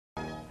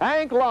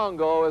Hank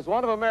Longo is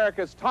one of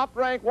America's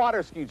top-ranked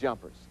water ski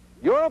jumpers.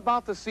 You're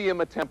about to see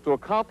him attempt to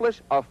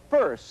accomplish a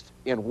first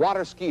in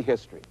water ski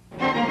history.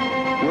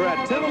 We're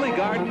at Tivoli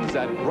Gardens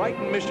at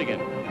Brighton, Michigan.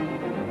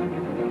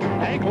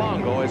 Hank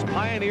Longo has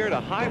pioneered a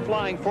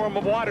high-flying form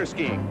of water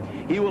skiing.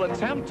 He will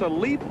attempt to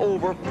leap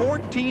over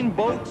 14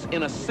 boats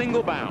in a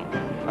single bound,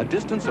 a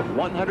distance of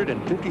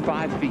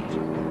 155 feet.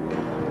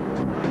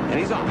 And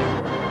he's off.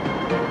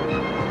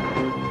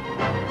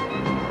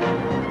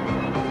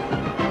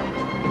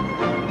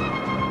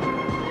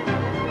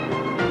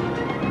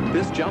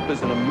 This jump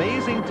is an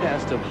amazing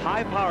test of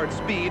high-powered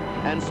speed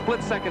and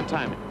split-second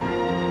timing.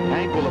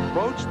 Hank will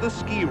approach the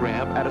ski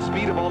ramp at a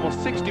speed of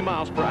almost 60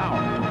 miles per hour.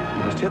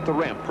 He must hit the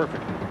ramp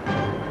perfectly.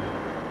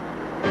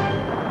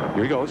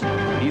 Here he goes.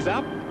 He's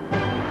up.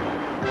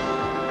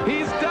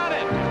 He's done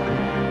it!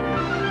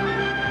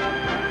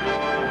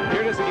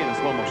 Here it is again in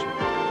slow motion.